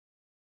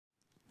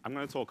I'm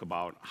going to talk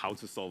about how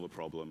to solve a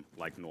problem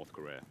like North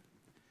Korea.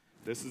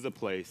 This is a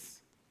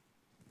place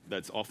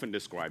that's often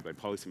described by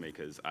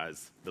policymakers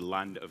as the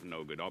land of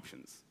no good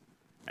options.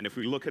 And if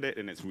we look at it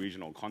in its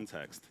regional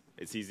context,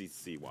 it's easy to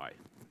see why.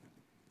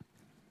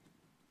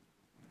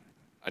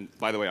 And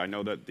by the way, I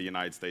know that the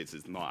United States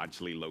is not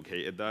actually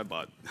located there,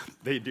 but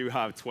they do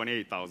have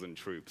 28,000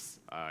 troops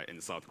in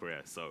South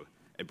Korea, so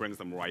it brings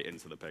them right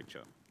into the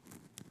picture.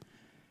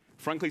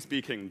 Frankly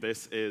speaking,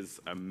 this is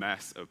a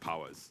mess of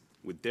powers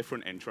with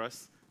different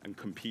interests and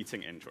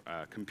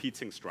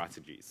competing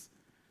strategies.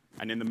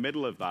 And in the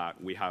middle of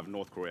that, we have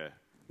North Korea,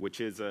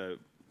 which is a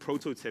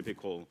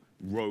prototypical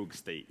rogue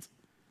state.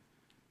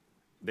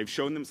 They've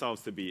shown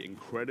themselves to be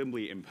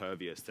incredibly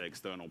impervious to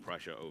external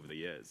pressure over the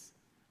years.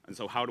 And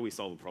so how do we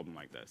solve a problem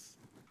like this?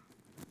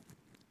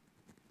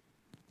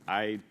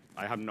 I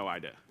have no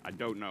idea. I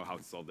don't know how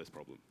to solve this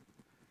problem.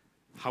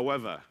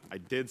 However, I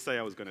did say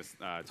I was going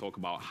to talk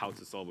about how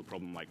to solve a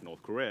problem like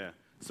North Korea,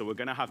 so we're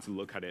going to have to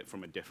look at it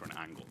from a different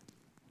angle.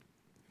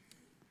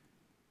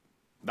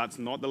 That's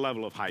not the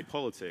level of high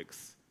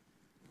politics.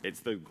 It's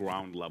the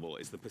ground level.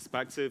 It's the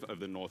perspective of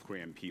the North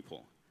Korean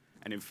people.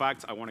 And in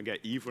fact, I want to get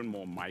even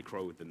more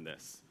micro than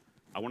this.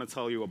 I want to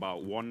tell you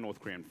about one North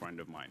Korean friend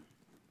of mine.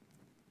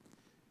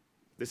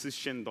 This is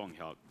Shin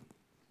Dong-hyuk.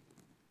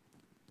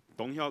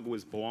 Dong-hyuk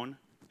was born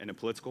in a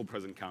political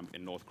prison camp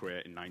in North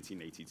Korea in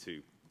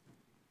 1982.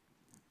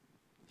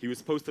 He was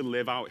supposed to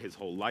live out his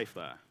whole life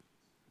there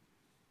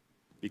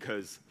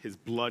because his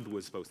blood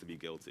was supposed to be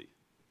guilty.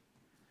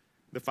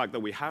 The fact that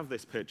we have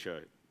this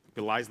picture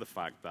belies the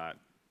fact that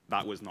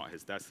that was not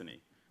his destiny.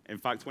 In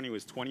fact, when he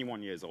was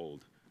 21 years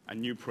old, a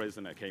new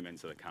prisoner came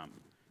into the camp,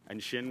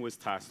 and Shin was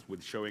tasked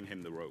with showing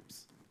him the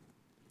ropes.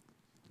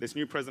 This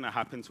new prisoner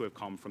happened to have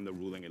come from the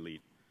ruling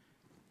elite.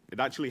 It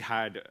actually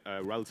had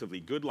a relatively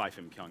good life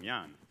in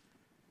Pyongyang,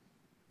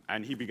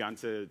 and he began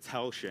to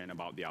tell Shin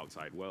about the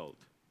outside world.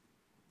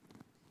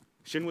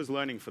 Shin was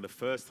learning for the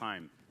first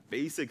time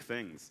basic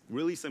things,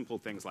 really simple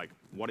things like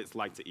what it's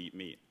like to eat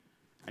meat.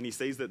 And he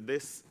says that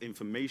this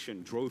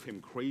information drove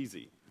him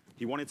crazy.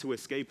 He wanted to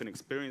escape and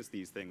experience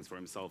these things for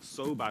himself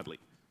so badly.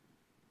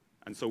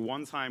 And so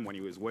one time when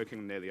he was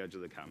working near the edge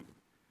of the camp,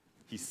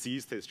 he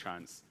seized his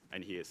chance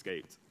and he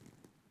escaped.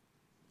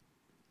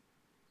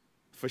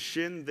 For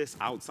Shin, this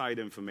outside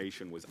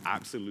information was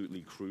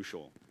absolutely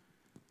crucial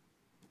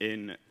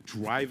in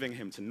driving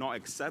him to not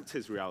accept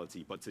his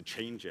reality, but to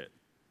change it.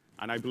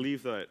 And I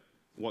believe that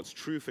what's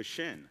true for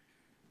Shin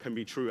can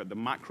be true at the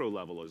macro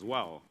level as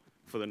well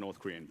for the North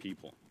Korean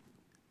people.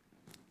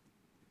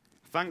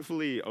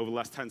 Thankfully, over the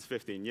last 10 to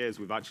 15 years,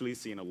 we've actually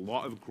seen a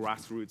lot of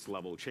grassroots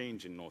level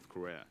change in North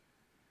Korea.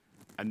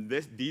 And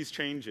these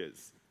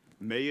changes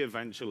may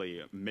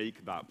eventually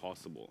make that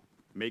possible,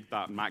 make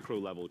that macro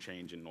level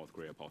change in North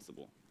Korea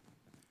possible.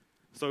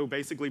 So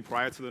basically,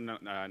 prior to the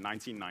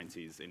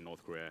 1990s in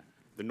North Korea,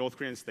 the North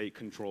Korean state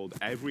controlled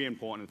every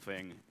important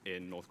thing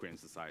in North Korean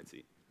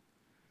society.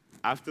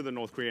 After the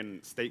North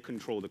Korean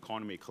state-controlled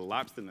economy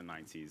collapsed in the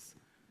 90s,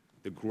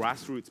 the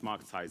grassroots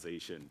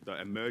marketization that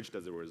emerged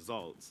as a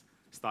result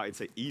started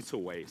to eat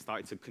away,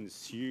 started to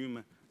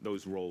consume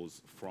those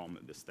roles from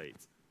the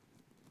state.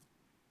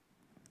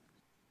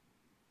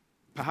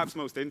 Perhaps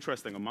most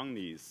interesting among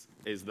these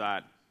is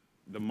that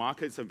the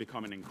markets have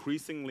become an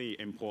increasingly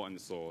important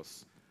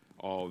source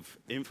of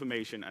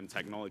information and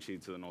technology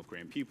to the North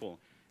Korean people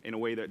in a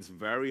way that's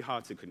very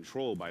hard to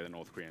control by the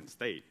North Korean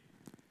state.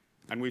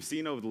 And we've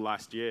seen over the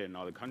last year in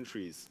other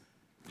countries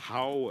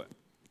how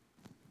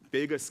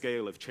big a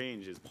scale of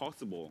change is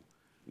possible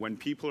when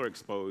people are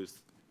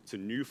exposed to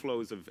new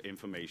flows of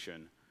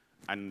information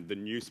and the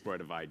new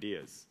spread of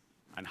ideas,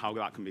 and how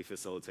that can be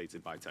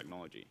facilitated by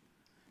technology.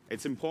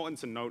 It's important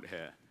to note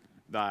here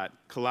that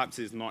collapse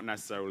is not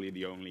necessarily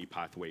the only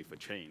pathway for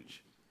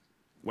change.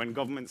 When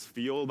governments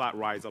feel that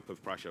rise up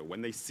of pressure,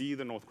 when they see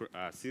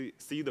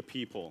the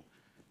people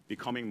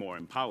becoming more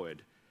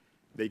empowered,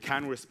 they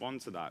can respond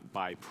to that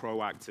by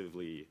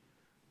proactively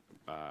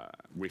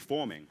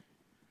reforming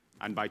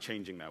and by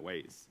changing their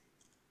ways.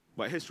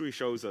 But history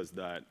shows us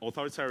that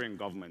authoritarian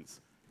governments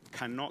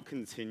cannot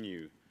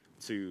continue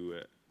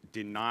to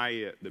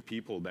deny the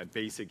people their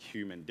basic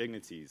human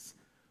dignities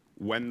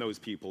when those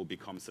people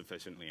become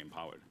sufficiently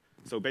empowered.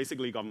 So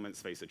basically,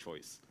 governments face a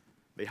choice.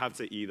 They have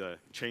to either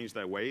change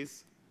their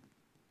ways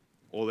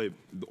or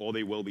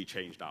they will be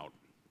changed out.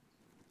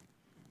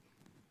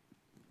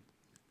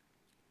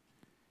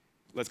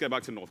 Let's get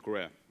back to North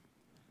Korea.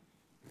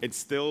 It's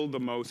still the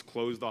most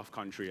closed-off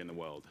country in the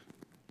world.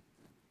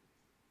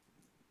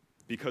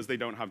 Because they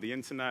don't have the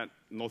internet,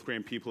 North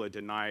Korean people are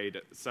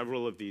denied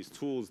several of these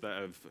tools that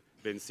have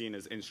been seen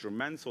as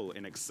instrumental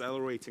in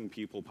accelerating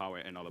people power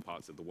in other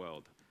parts of the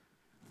world.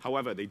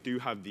 However, they do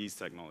have these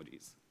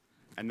technologies,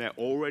 and they're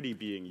already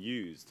being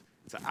used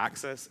to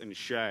access and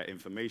share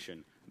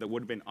information that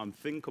would have been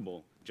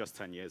unthinkable just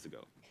 10 years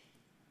ago.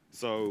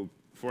 So,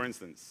 for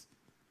instance,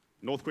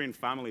 North Korean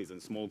families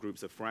and small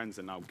groups of friends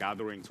are now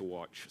gathering to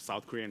watch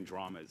South Korean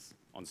dramas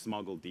on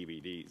smuggled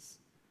DVDs.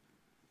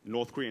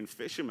 North Korean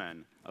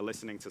fishermen are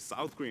listening to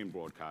South Korean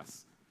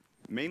broadcasts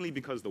mainly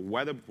because the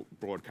weather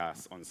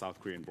broadcasts on South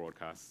Korean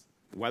broadcasts,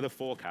 weather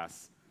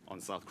forecasts on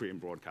South Korean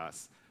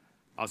broadcasts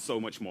are so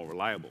much more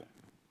reliable.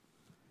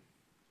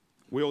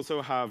 We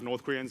also have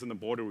North Koreans in the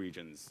border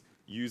regions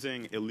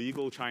using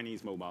illegal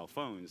Chinese mobile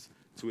phones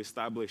to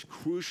establish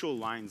crucial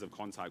lines of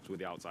contact with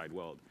the outside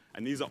world.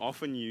 And these are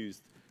often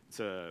used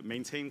to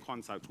maintain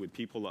contact with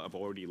people that have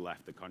already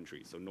left the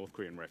country, so North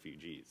Korean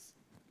refugees.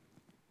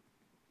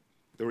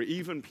 There are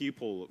even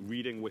people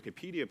reading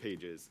Wikipedia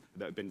pages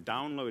that have been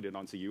downloaded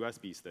onto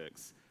USB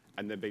sticks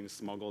and they're being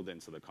smuggled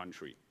into the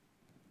country.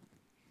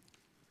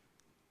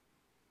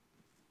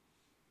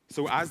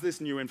 So as this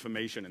new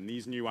information and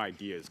these new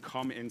ideas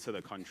come into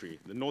the country,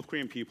 the North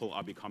Korean people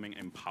are becoming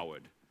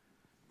empowered,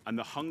 and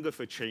the hunger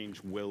for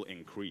change will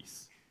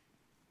increase.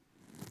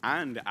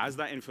 And as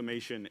that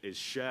information is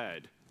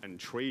shared and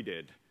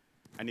traded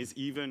and is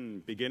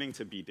even beginning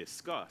to be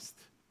discussed,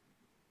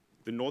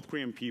 the North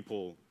Korean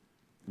people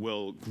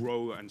will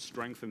grow and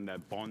strengthen their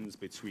bonds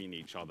between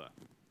each other.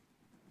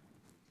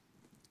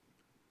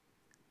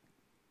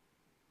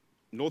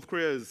 North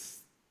Korea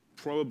is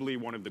probably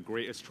one of the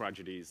greatest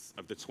tragedies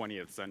of the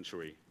 20th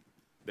century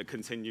that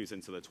continues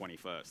into the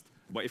 21st.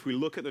 But if we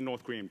look at the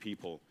North Korean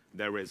people,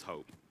 there is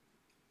hope.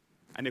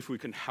 And if we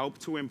can help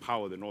to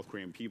empower the North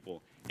Korean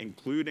people,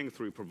 including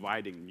through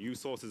providing new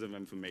sources of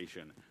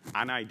information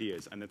and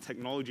ideas and the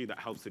technology that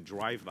helps to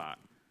drive that,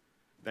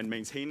 then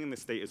maintaining the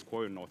status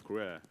quo in North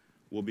Korea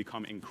will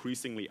become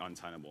increasingly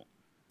untenable.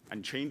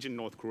 And change in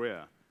North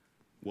Korea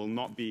will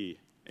not be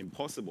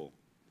impossible,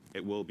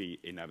 it will be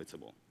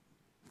inevitable.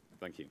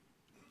 Thank you.